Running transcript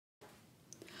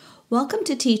Welcome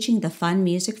to teaching the Fun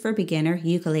Music for Beginner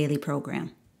ukulele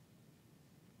program.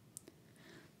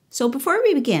 So before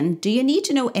we begin, do you need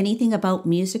to know anything about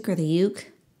music or the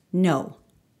uke? No.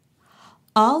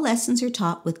 All lessons are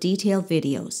taught with detailed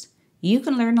videos. You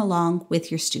can learn along with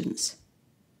your students.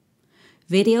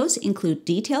 Videos include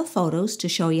detailed photos to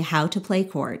show you how to play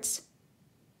chords,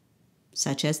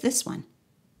 such as this one.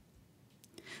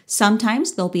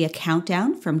 Sometimes there'll be a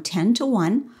countdown from 10 to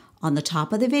 1 on the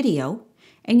top of the video,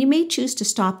 and you may choose to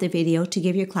stop the video to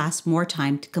give your class more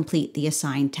time to complete the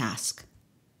assigned task.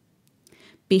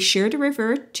 Be sure to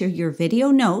revert to your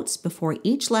video notes before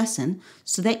each lesson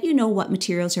so that you know what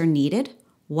materials are needed,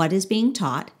 what is being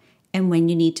taught, and when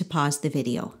you need to pause the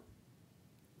video.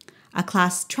 A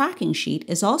class tracking sheet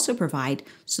is also provided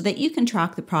so that you can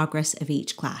track the progress of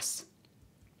each class.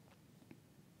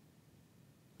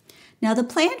 Now, the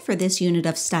plan for this unit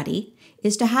of study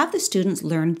is to have the students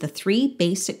learn the 3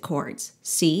 basic chords,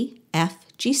 C, F,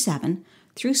 G7,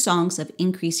 through songs of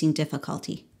increasing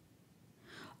difficulty.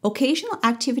 Occasional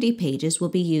activity pages will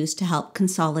be used to help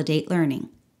consolidate learning.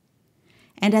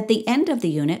 And at the end of the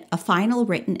unit, a final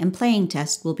written and playing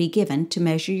test will be given to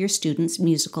measure your students'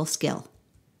 musical skill.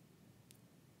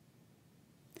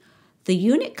 The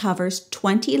unit covers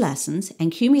 20 lessons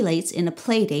and accumulates in a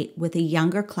playdate with a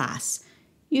younger class,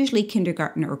 usually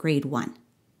kindergarten or grade 1.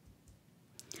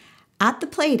 At the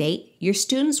playdate, your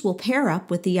students will pair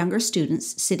up with the younger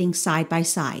students sitting side by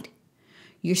side.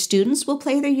 Your students will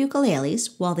play their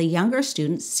ukuleles while the younger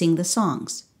students sing the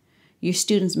songs. Your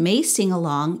students may sing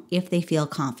along if they feel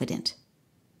confident.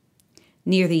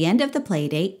 Near the end of the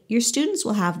playdate, your students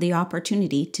will have the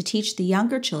opportunity to teach the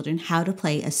younger children how to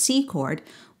play a C chord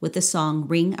with the song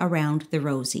Ring Around the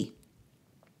Rosie.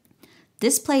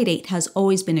 This playdate has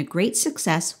always been a great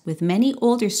success, with many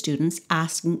older students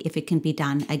asking if it can be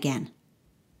done again.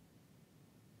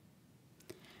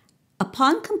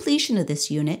 Upon completion of this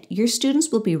unit, your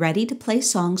students will be ready to play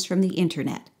songs from the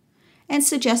internet, and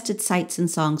suggested sites and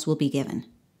songs will be given.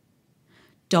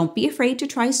 Don't be afraid to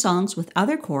try songs with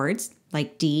other chords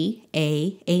like D,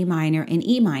 A minor, and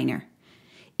E minor.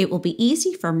 It will be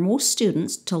easy for most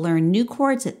students to learn new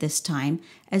chords at this time,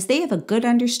 as they have a good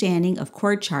understanding of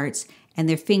chord charts and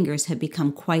their fingers have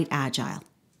become quite agile.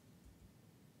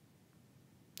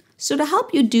 So to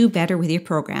help you do better with your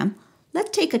program, let's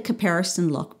take a comparison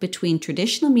look between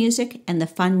traditional music and the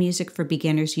Fun Music for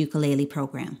Beginners ukulele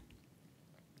program.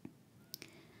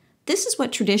 This is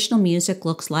what traditional music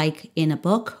looks like in a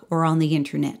book or on the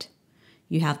internet.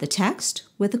 You have the text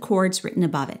with the chords written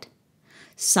above it.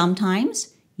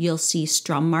 Sometimes you'll see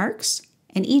strum marks,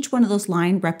 and each one of those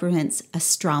lines represents a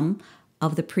strum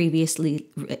of the previously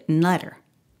written letter.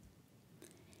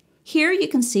 Here you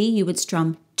can see you would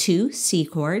strum 2 C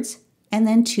chords and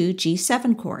then 2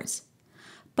 G7 chords.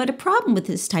 But a problem with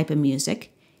this type of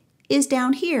music is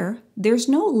down here, there's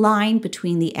no line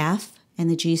between the F and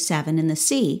the G7 and the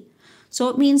C, so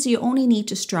it means you only need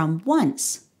to strum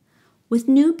once. With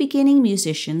new beginning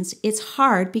musicians, it's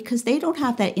hard because they don't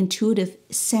have that intuitive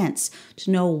sense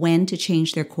to know when to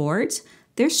change their chords.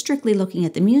 They're strictly looking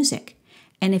at the music.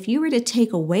 And if you were to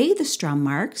take away the strum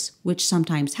marks, which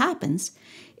sometimes happens,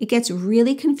 it gets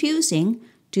really confusing.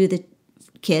 Do the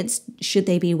kids, should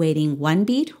they be waiting 1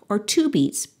 beat or 2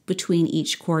 beats between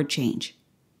each chord change?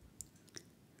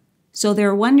 So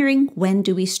they're wondering, when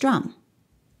do we strum?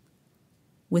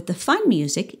 With the fun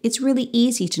music, it's really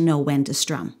easy to know when to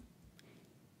strum.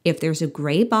 If there's a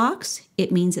gray box,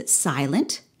 it means it's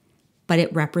silent, but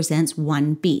it represents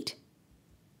 1 beat.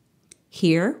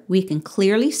 Here, we can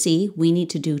clearly see we need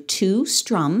to do 2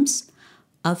 strums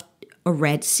of a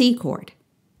red C chord.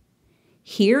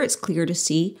 Here, it's clear to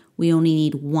see we only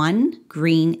need 1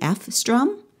 green F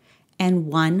strum and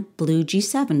 1 blue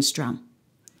G7 strum.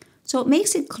 So it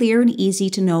makes it clear and easy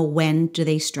to know when do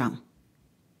they strum.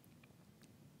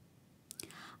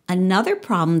 Another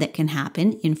problem that can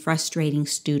happen in frustrating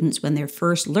students when they're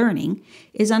first learning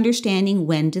is understanding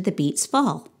when do the beats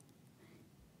fall.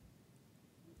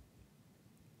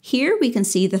 Here we can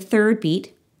see the 3rd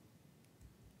beat,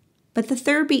 but the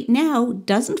 3rd beat now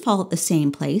doesn't fall at the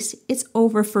same place. It's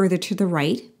over further to the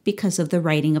right because of the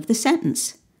writing of the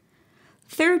sentence.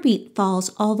 3rd beat falls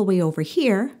all the way over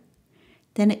here,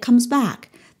 then it comes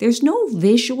back. There's no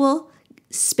visual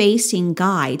spacing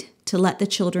guide to let the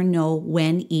children know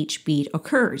when each beat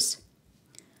occurs.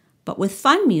 But with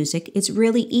fun music, it's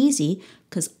really easy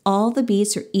because all the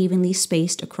beats are evenly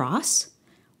spaced across,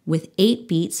 with 8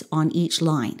 beats on each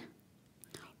line.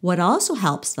 What also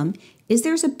helps them is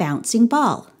there's a bouncing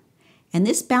ball, and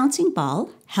this bouncing ball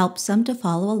helps them to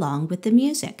follow along with the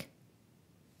music.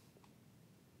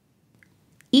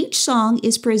 Each song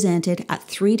is presented at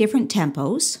 3 different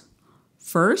tempos.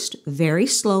 First, very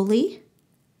slowly,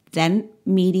 then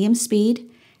medium speed,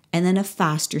 and then a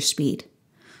faster speed.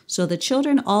 So the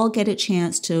children all get a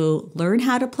chance to learn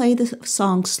how to play the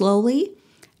song slowly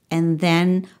and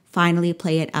then finally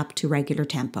play it up to regular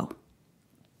tempo.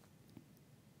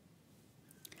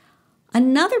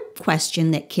 Another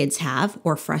question that kids have,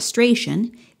 or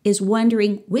frustration, is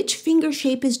wondering which finger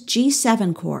shape is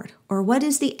G7 chord or what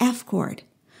is the F chord.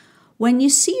 When you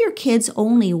see your kids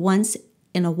only once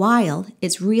in a while,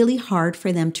 it's really hard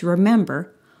for them to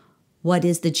remember what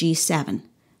is the G7.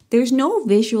 There's no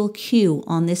visual cue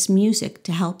on this music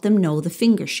to help them know the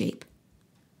finger shape.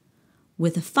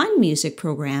 With a fun music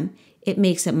program, it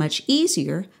makes it much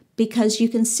easier because you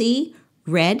can see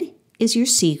red is your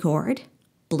C chord,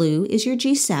 blue is your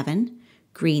G7,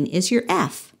 green is your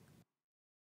F.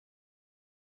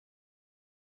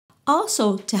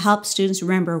 Also, to help students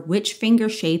remember which finger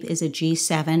shape is a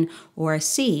G7 or a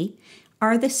C,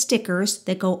 are the stickers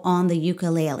that go on the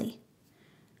ukulele.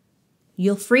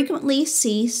 You'll frequently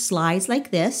see slides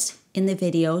like this in the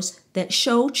videos that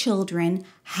show children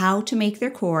how to make their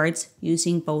chords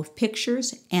using both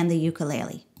pictures and the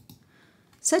ukulele.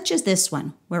 Such as this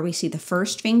one, where we see the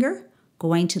first finger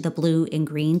going to the blue and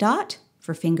green dot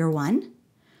for finger 1,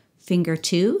 finger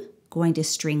 2 going to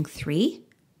string 3,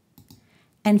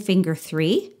 and finger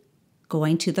 3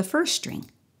 going to the first string,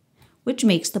 which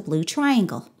makes the blue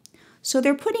triangle. So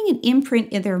they're putting an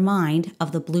imprint in their mind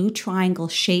of the blue triangle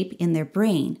shape in their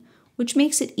brain, which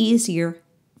makes it easier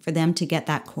for them to get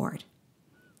that chord.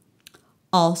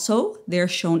 Also, they're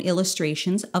shown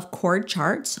illustrations of chord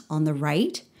charts on the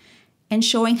right and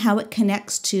showing how it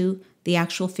connects to the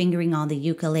actual fingering on the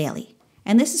ukulele.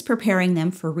 And this is preparing them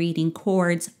for reading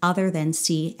chords other than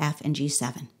C, F, and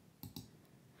G7.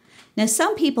 Now,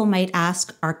 some people might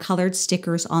ask, are colored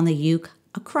stickers on the uke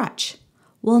a crutch?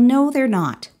 Well, no, they're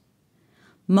not.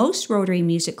 Most Rotary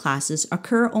music classes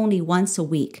occur only once a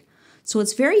week, so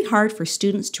it's very hard for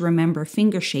students to remember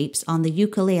finger shapes on the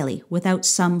ukulele without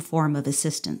some form of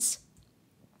assistance.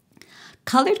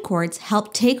 Colored chords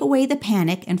help take away the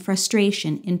panic and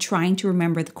frustration in trying to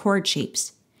remember the chord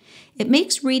shapes. It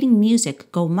makes reading music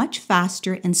go much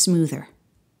faster and smoother.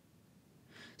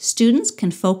 Students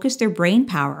can focus their brain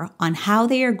power on how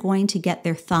they are going to get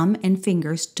their thumb and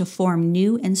fingers to form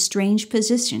new and strange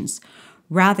positions,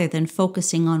 rather than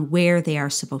focusing on where they are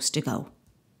supposed to go.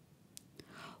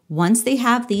 Once they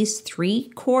have these 3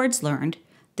 chords learned,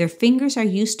 their fingers are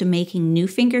used to making new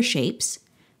finger shapes,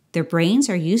 their brains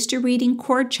are used to reading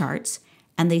chord charts,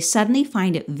 and they suddenly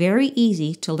find it very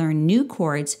easy to learn new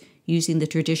chords using the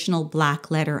traditional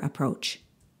black letter approach.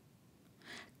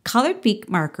 Colored beat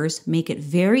markers make it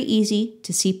very easy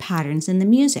to see patterns in the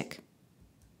music.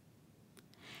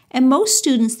 And most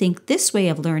students think this way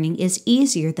of learning is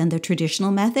easier than the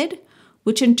traditional method,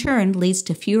 which in turn leads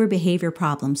to fewer behavior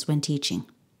problems when teaching.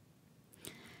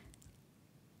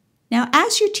 Now,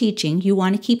 as you're teaching, you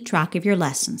want to keep track of your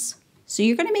lessons. So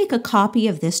you're going to make a copy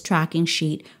of this tracking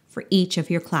sheet for each of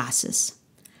your classes.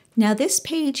 Now, this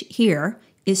page here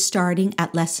is starting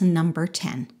at lesson number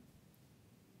 10.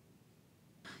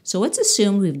 So let's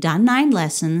assume we've done 9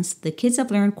 lessons. The kids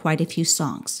have learned quite a few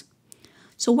songs.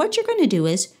 So what you're going to do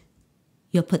is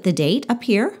you'll put the date up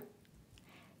here.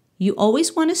 You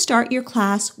always want to start your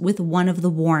class with one of the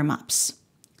warm-ups.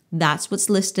 That's what's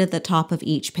listed at the top of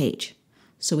each page.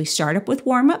 So we start up with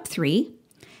warm-up 3,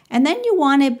 and then you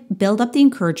want to build up the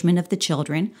encouragement of the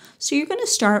children. So you're going to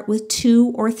start with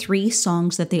 2 or 3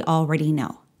 songs that they already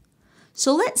know.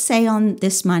 So let's say on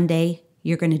this Monday,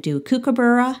 you're going to do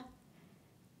Kookaburra.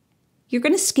 You're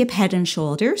going to skip Head and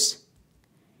Shoulders.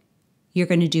 You're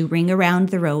going to do Ring Around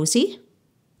the Rosie.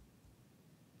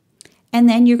 And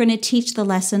then you're going to teach the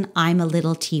lesson, I'm a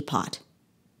Little Teapot.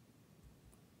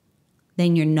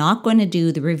 Then you're not going to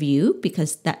do the review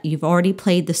because you've already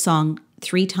played the song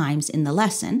 3 times in the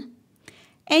lesson.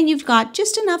 And you've got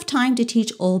just enough time to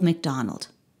teach Old MacDonald.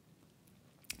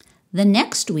 The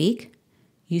next week,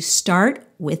 you start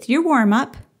with your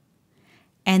warm-up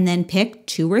and then pick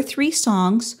 2 or 3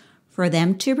 songs for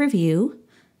them to review.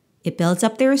 It builds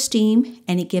up their esteem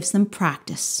and it gives them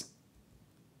practice.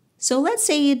 So let's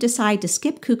say you decide to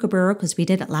skip Kookaburra because we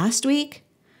did it last week.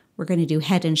 We're going to do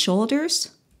Head and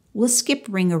Shoulders. We'll skip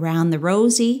Ring Around the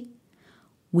Rosie.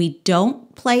 We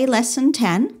don't play lesson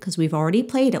 10 because we've already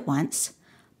played it once,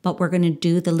 but we're going to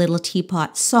do the Little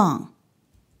Teapot song.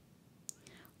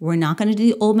 We're not going to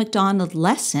do the Old MacDonald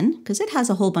lesson because it has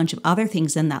a whole bunch of other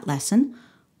things in that lesson.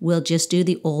 We'll just do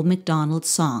the Old MacDonald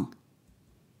song.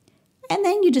 And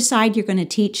then you decide you're going to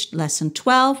teach lesson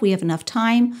 12. We have enough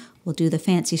time. We'll do the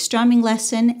fancy strumming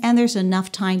lesson, and there's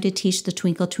enough time to teach the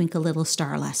Twinkle Twinkle Little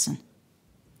Star lesson.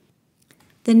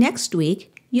 The next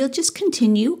week, you'll just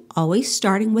continue, always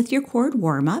starting with your chord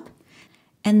warm-up,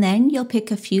 and then you'll pick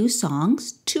a few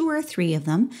songs, 2 or 3 of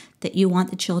them, that you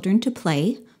want the children to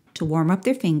play to warm up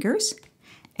their fingers,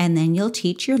 and then you'll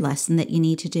teach your lesson that you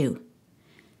need to do.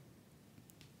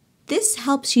 This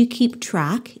helps you keep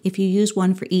track if you use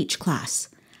one for each class.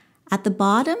 At the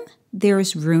bottom, there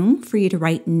is room for you to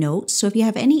write notes, so if you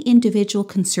have any individual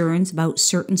concerns about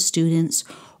certain students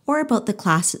or about the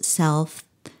class itself,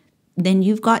 then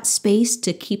you've got space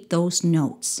to keep those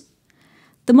notes.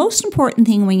 The most important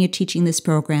thing when you're teaching this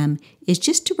program is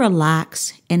just to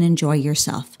relax and enjoy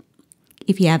yourself.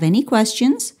 If you have any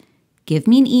questions, give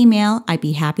me an email. I'd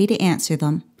be happy to answer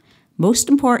them. Most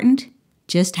important,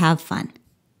 just have fun.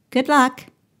 Good luck!